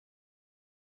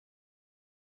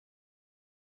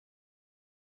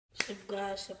What's up,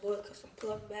 guys? It's your boy Custom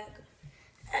Plug back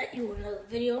at you with another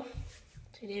video.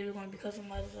 Today we're going to be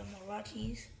customizing some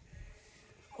Huaraches.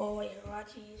 All white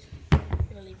Huaraches.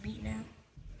 Really beat now.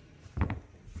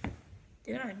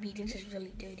 They're not beat, they're just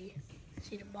really dirty.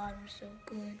 See, the bottom's so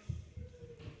good.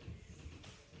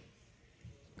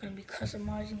 I'm going to be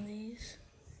customizing these.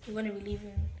 We're going to be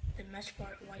leaving the mesh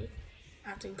part white.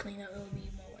 After we clean up, it'll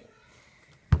be more white.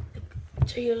 The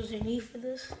materials you need for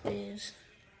this is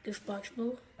this box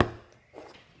blue,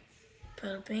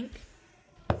 petal pink,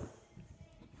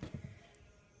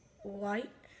 white.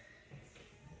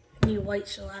 You need white,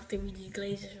 so after we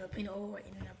deglaze this, we'll paint it over white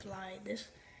and then apply these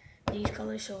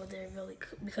colors so they're really,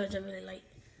 because they're really light.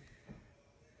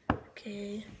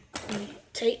 Okay,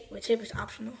 tape. With tape is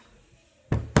optional.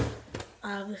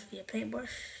 Obviously a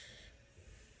paintbrush,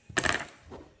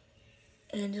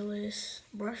 Angelus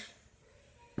brush,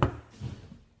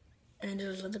 and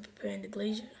just let it prepare in the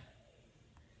glazer.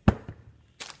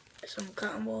 Some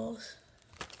cotton balls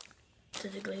to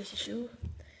deglaze the shoe,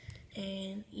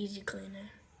 and easy cleaner.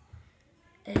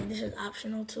 And this is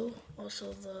optional too.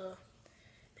 Also the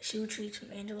shoe treats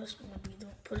from Angelus. I'm gonna be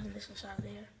putting this inside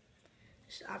there.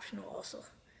 This is optional also.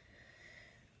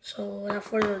 So without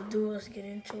further ado, let's get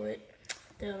into it.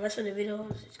 The rest of the video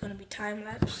is gonna be time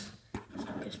lapse, so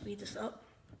I can speed this up.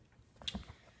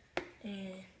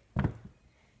 And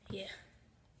yeah.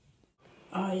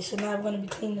 Alright, so now I'm going to be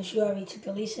cleaning the shoe. I already took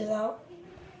the laces out.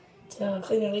 To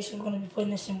clean the laces, we're going to be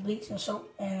putting this in bleach and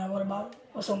soap and a water bottle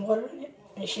with some water in it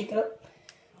and shake it up.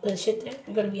 Let it sit there.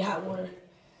 It's going to be hot water.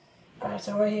 Alright,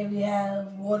 so right here we have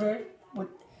water with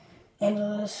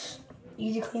Angelus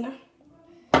Easy Cleaner.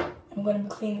 I'm going to be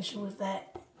cleaning the shoe with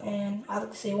that. And I'd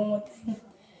like to say one more thing.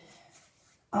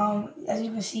 As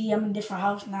you can see, I'm in a different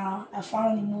house now. I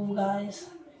finally moved, guys.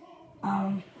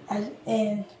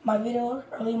 In my video,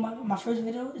 my first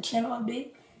video, the channel update,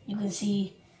 you can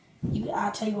see,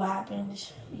 I'll tell you what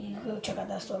happened. You go check out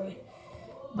that story.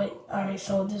 But, alright,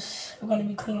 so we're going to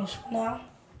be cleaning this now.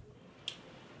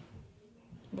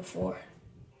 Before.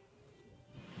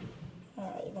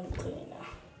 Alright, we're going to be cleaning now.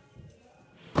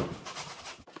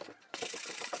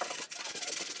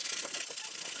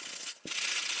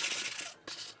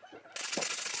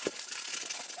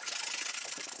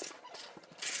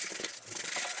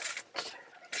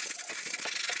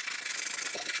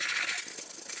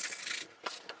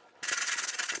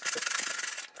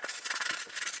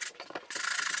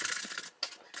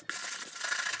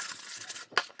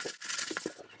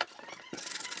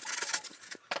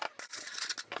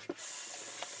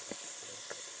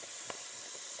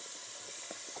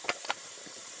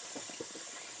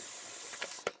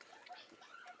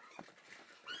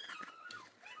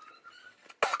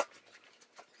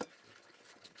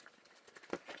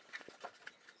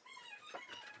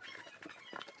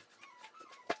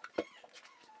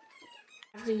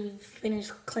 After you finish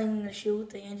cleaning the shoe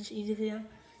with the Angelus Easy Cleaner,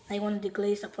 now you want to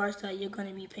deglaze the parts that you're going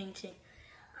to be painting.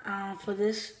 For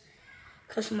this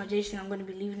customization, I'm going to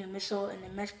be leaving the midsole and the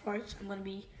mesh parts. I'm going to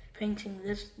be painting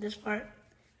this part,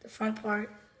 the front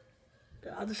part,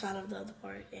 the other side of the other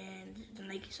part, and the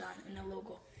Nike side and the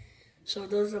logo. So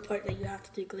those are the parts that you have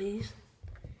to deglaze.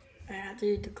 After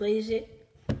you deglaze it,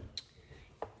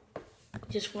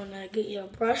 just want to get your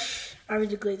brush. I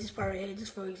already deglazed this part right here,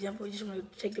 just for example. You just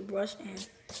want to take the brush and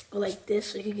go like this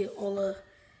so you can get all the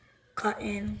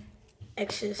cotton,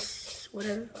 excess,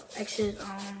 whatever, excess,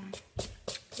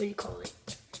 what do you call it?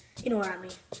 You know what I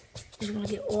mean. Just want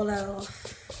to get all that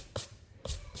off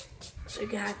so you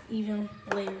can have even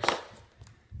layers.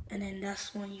 And then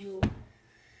that's when you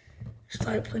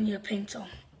start putting your paint on.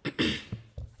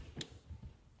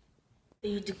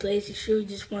 You deglaze the shoe, you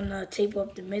just want to tape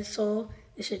up the midsole.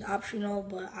 This is optional,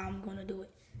 but I'm going to do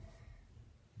it.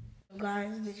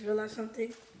 Guys, did you realize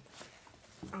something?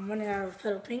 I'm running out of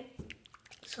petal pink,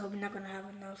 so we're not going to have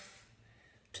enough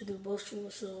to do both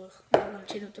shoes. So I'm going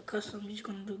to change up the custom. I'm just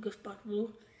going to do gift box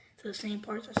blue to the same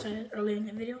parts I said earlier in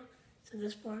the video. So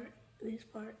this part, this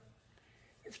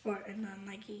part, and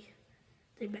Nike,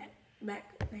 the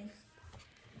back thing.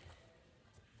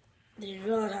 Didn't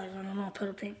realize I was running on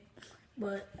petal pink.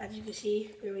 But as you can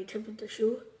see, we already tempered the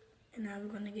shoe, and now we're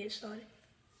going to get started.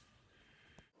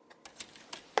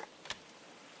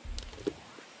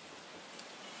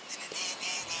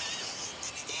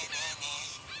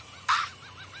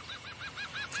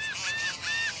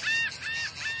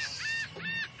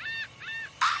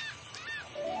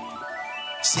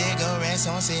 Cigarettes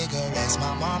on cigarettes,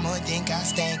 my mama think I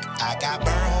stink. I got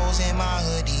burn holes in my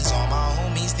hoodies, all my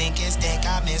homies think it stink.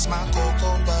 I miss my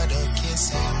cocoa butter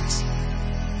kisses.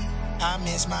 I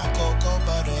miss my cocoa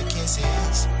butter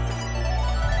kisses.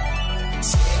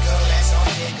 Cigarettes on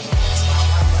cigarettes.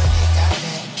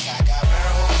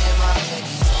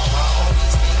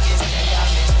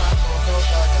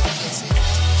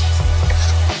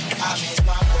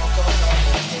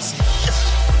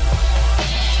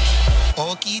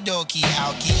 low-key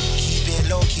alky. Keep it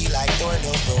low-key like Thor,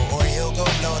 little bro, or he'll go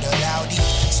blow the loudy.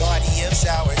 Salty of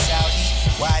sour Saudi,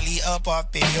 Wiley up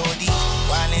off peyote.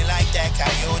 Wildin' like that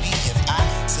coyote. If I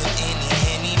sip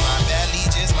any, my belly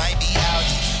just might be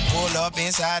outy. Pull up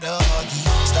inside a Huggy,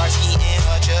 start eating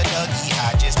a chuduggy.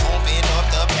 I just opened up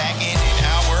the package and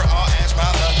now we're all as my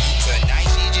lucky. Tonight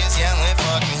she just yelling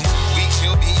fuck me. Week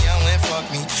she'll be yelling fuck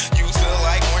me. You feel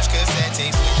like orange cassette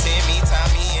tapes with Timmy,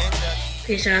 Tommy, and Chucky.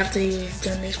 Okay, so after you've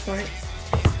done this part,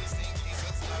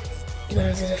 you're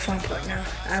gonna do the fun part now.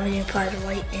 I already applied the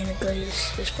white and the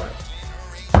glaze this part.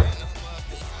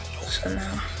 So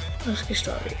now, let's get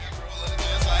started.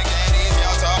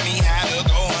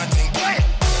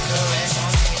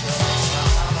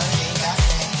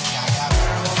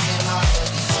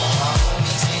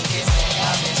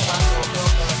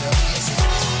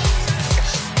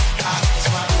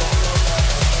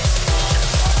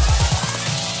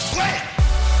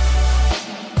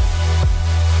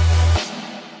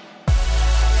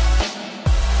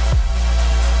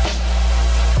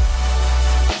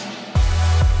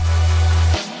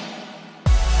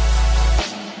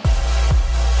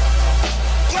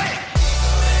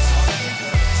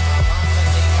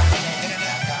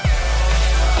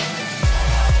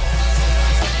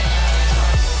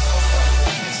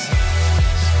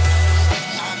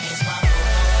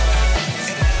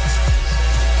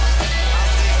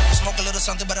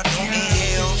 Something, but I don't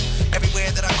inhale. Everywhere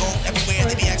that I go, everywhere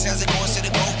that the access it goes to the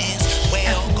go ends.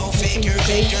 Well, go figure.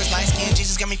 There's light skin,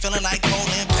 Jesus got me feeling like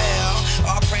Colin Powell.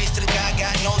 All praise to the God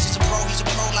knows he's a pro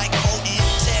like Cole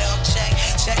Intel.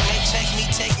 Checkmate, check me,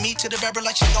 take me to the barber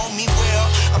like she know me well.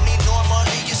 I mean,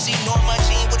 normally you see Norma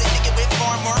Jean with a nigga with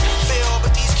farmer Phil,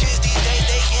 but these kids these days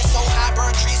they get so high, burn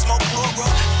trees, smoke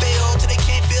chlorophyll till they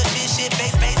can't feel shit.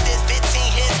 Face, this 15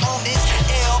 hits on this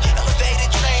L. Elevated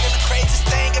train and the craziest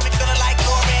thing got me feeling like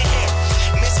Lauren here.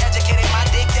 Miseducated, my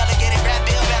dick delegated, rap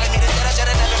bill battle me. That I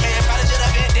should've never made it, probably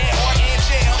should've been dead or in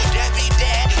jail. That be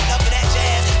dead, enough of that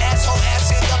jazz. Asshole ass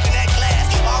sealed up in that glass.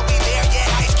 Are we there?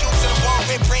 Yeah, ice cubes in the wall,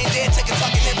 rip brain dead, take a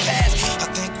fucking in past. I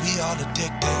think we all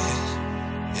addicted.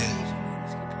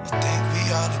 Yeah. I think we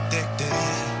all addicted.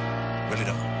 Really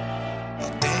though.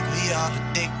 I think we all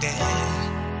addicted.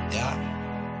 Yeah.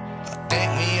 I think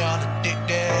we all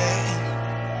addicted.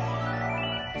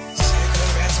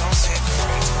 Cigarettes on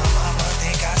cigarettes, my mama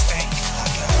think I stink. I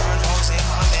got burn holes in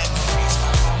my memories.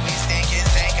 My homies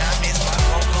think I miss my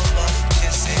cocoa butter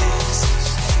kisses.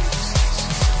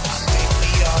 I think we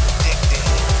all addicted.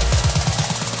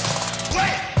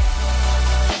 Wait!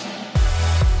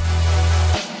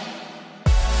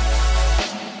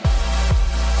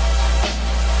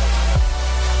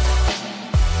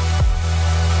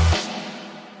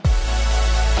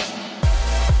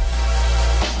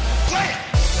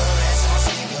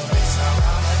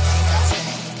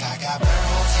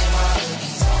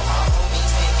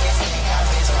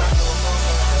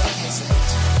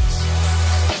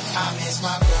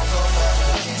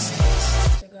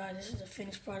 This is the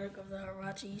finished product of the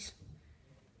Huaraches.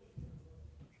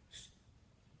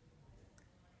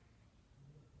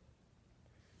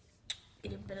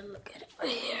 Get a better look at it right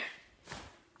here.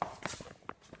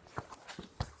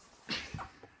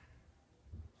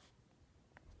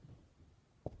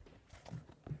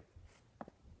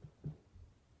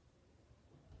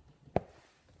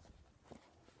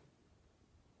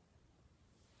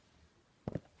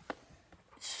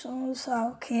 So this is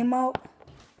how it came out.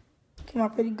 Came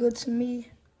out pretty good to me.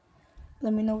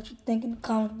 Let me know what you think in the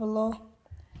comments below.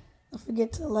 Don't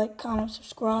forget to like, comment,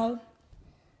 subscribe.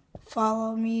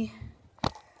 Follow me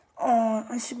on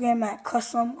Instagram at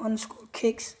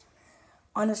custom_kicks_ink._.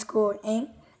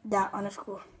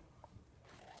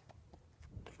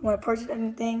 If you want to purchase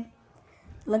anything,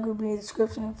 the link will be in the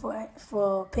description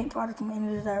for paint products from any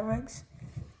of the directs.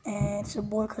 And it's your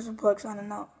boy Custom Plug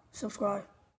signing out. Subscribe.